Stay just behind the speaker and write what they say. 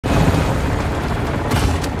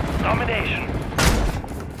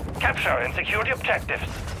Capture and secure the objectives.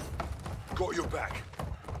 Got your back.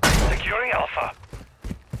 Securing Alpha.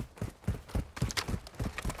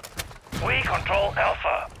 We control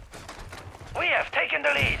Alpha. We have taken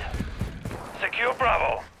the lead. Secure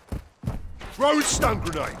Bravo. Throwing stun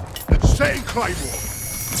grenade and setting Claymore.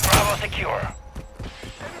 Bravo secure.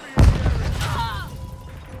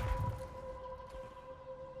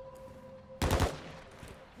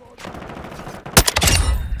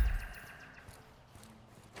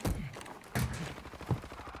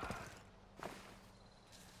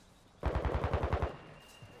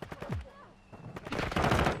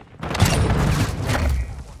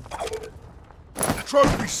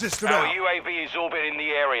 Trophy system Our out. UAV is orbiting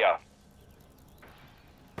the area.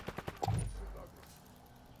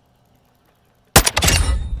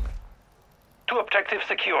 Two objectives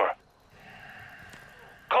secure.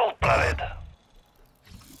 Cold-blooded.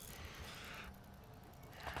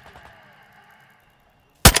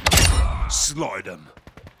 Slide them.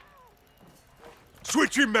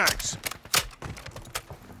 Switching mags.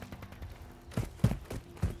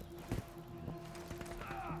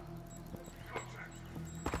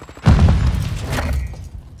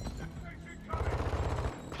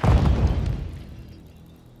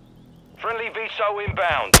 Friendly VSO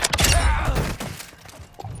inbound.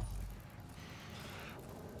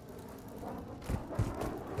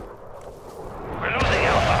 We're losing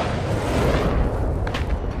Alpha.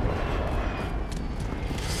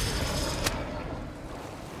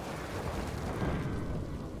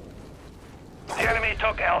 The enemy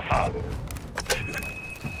took Alpha.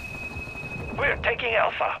 We're taking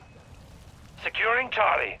Alpha. Securing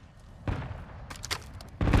Charlie.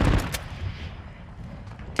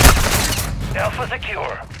 Alpha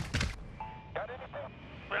secure.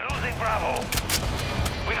 We're losing Bravo.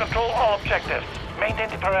 We control all objectives. Maintain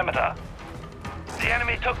the perimeter. The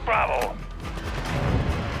enemy took Bravo.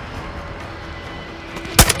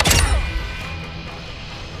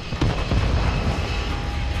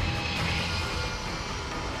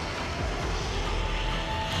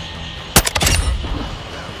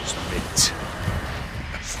 Mint.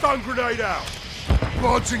 Stun grenade out.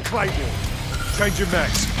 Rods and Claymore. Changing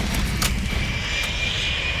mags.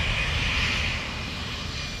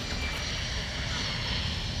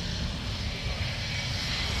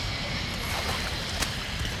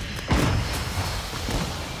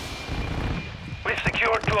 We've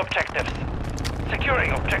secured two objectives.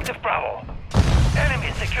 Securing objective Bravo.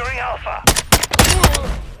 Enemy securing Alpha.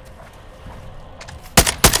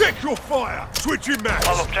 Check your fire. Switching mags.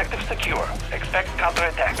 All objectives secure. Expect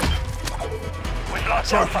counterattack. We've lost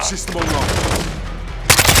Trophy Alpha. system online.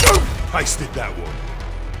 Pasted that one.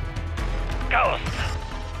 Ghost.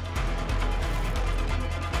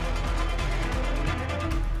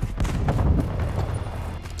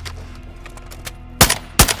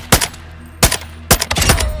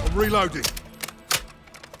 I'm reloading.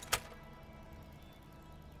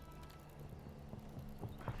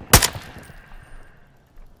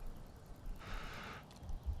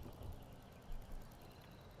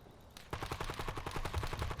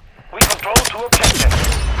 We control two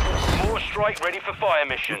objectives. More strike ready for fire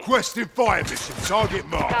mission. Requesting fire mission. Target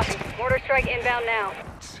marked. Copy. Mortar strike inbound now.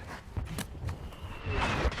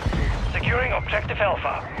 Securing objective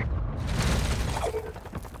Alpha.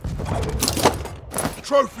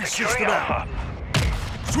 Trophy Securing system out.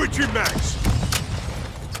 Alpha. Switching mags.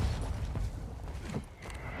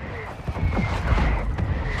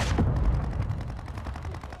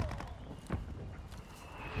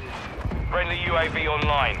 Friendly UAV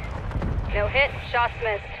online. No hit, shots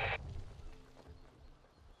missed.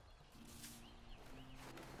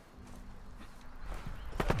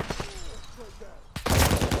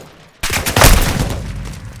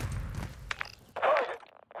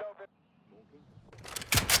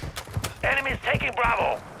 Enemies taking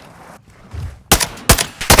Bravo.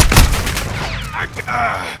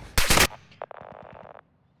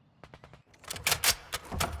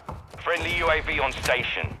 Friendly UAV on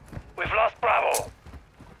station. We've lost Bravo.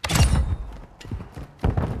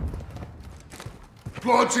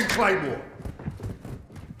 Rods and Claymore.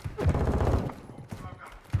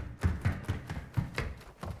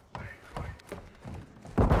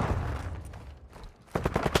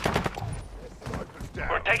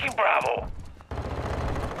 We're taking Bravo.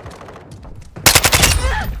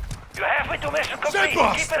 You're halfway to mission complete.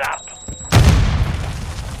 Boss. Keep it up.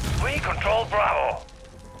 We control Bravo.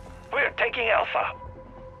 We're taking Alpha.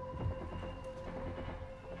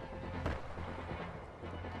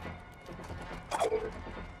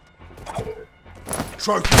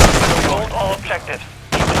 Trophy. Hold all objectives.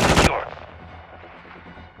 Keep it secure.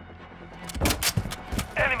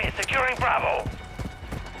 Enemy securing Bravo.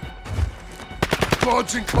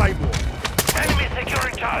 Squads in Claymore. Enemy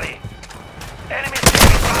securing Charlie. Enemy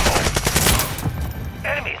taking Bravo.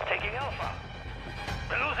 Enemies taking Alpha.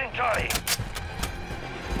 We're losing Charlie.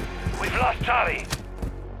 We've lost Charlie.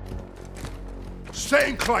 Stay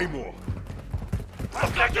in Claymore.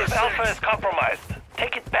 Objective Alpha is compromised.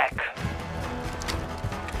 Take it back.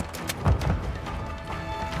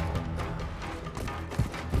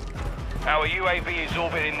 Our UAV is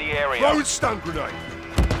orbiting the area. Throwing stun grenade.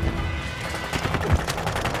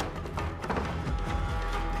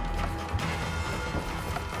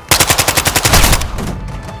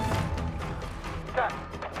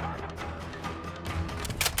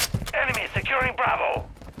 Enemy securing Bravo.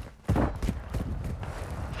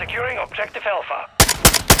 Securing Objective Alpha.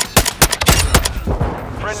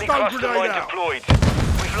 Friendly Stun cluster grenade mine out. deployed.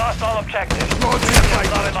 We've lost all objectives. Squads in That's not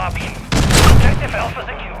Claymore. an option. Objective Alpha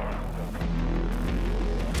secure.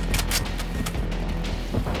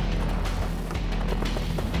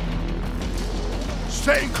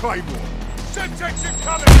 Stay in Claymore. Semtex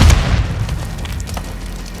incoming.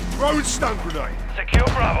 Throwing stun grenade. Secure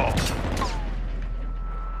Bravo.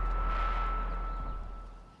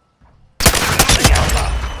 Losing Alpha.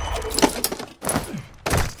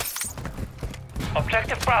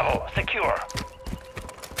 Objective Bravo secure.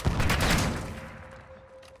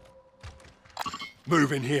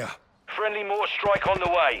 Move in here. Friendly mortar strike on the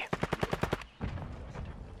way.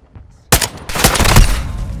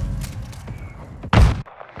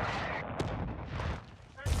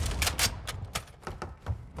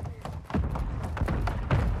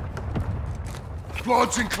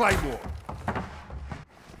 Squads in Claymore.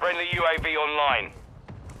 Friendly UAV online.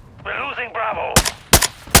 We're losing Bravo.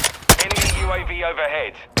 Enemy UAV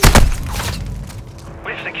overhead.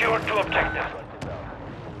 We've secured 2 objectives.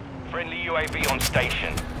 Friendly UAV on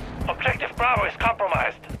station. Objective Bravo is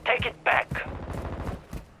compromised. Take it back.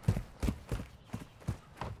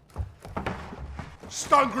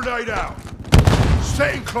 Stun grenade out.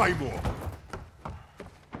 Stay in Claymore.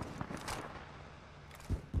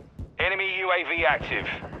 Enemy UAV active.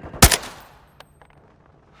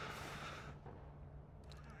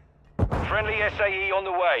 Friendly SAE on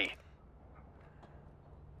the way.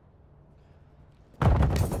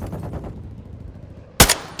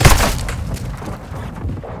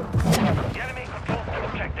 The enemy controls 2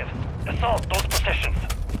 objectives. Assault those positions.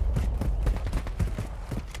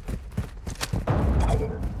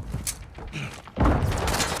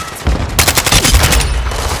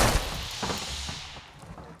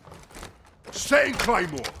 Stay in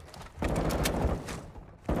Claymore.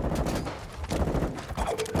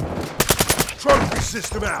 Trophy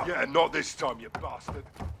system out. Yeah, not this time, you bastard.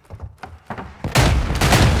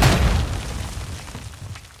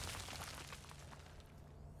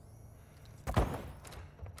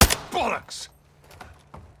 Bollocks!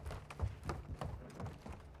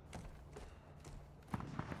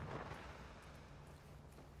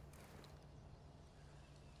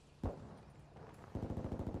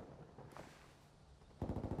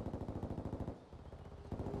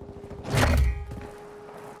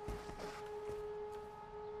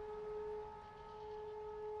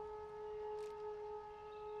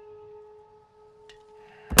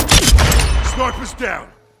 Sniper's down.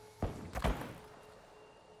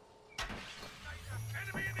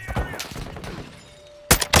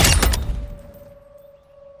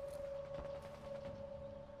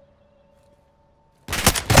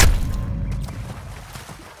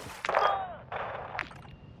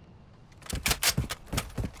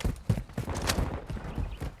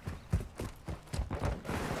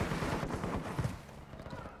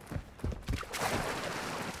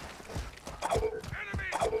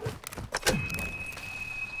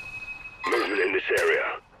 Movement in this area.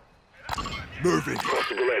 Moving.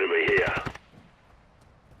 Possible enemy here.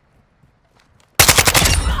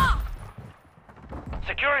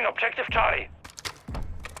 Securing Objective Charlie.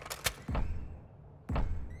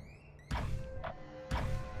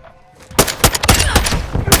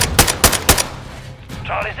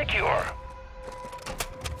 Charlie secure.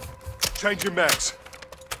 Changing mags.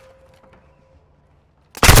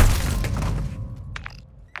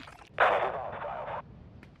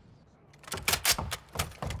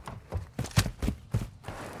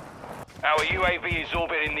 Our UAV is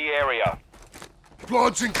orbiting the area.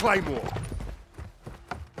 Squads in Claymore.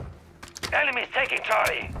 Enemy's taking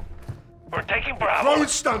Charlie. We're taking Bravo. Throwing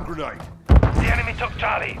stun grenade. The enemy took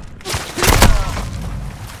Charlie.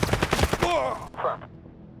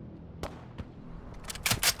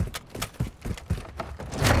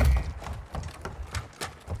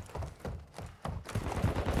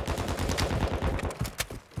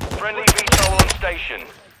 Friendly VTOL on station.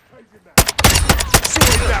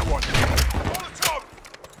 Sorry, that one.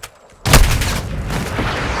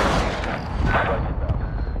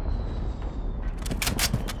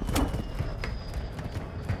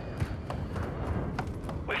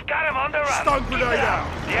 We've got him on the run. Stun Keep grenade it up.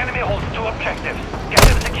 out. The enemy holds 2 objectives. Get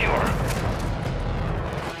them secure.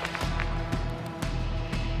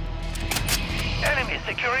 Enemy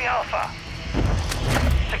securing Alpha.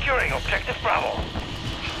 Securing objective Bravo.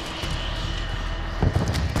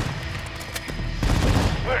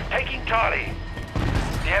 We're taking Charlie.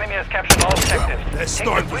 The enemy has captured all objectives. Their Take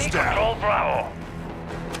sniper's we down. control Bravo.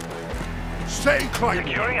 Setting Claymore.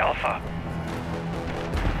 Securing Alpha.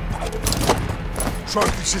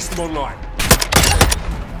 Trophy system online.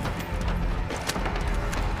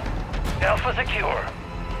 Alpha secure.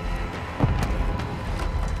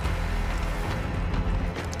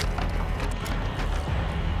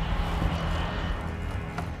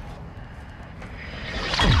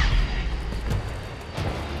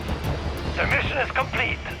 The mission is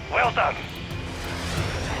complete. Well done.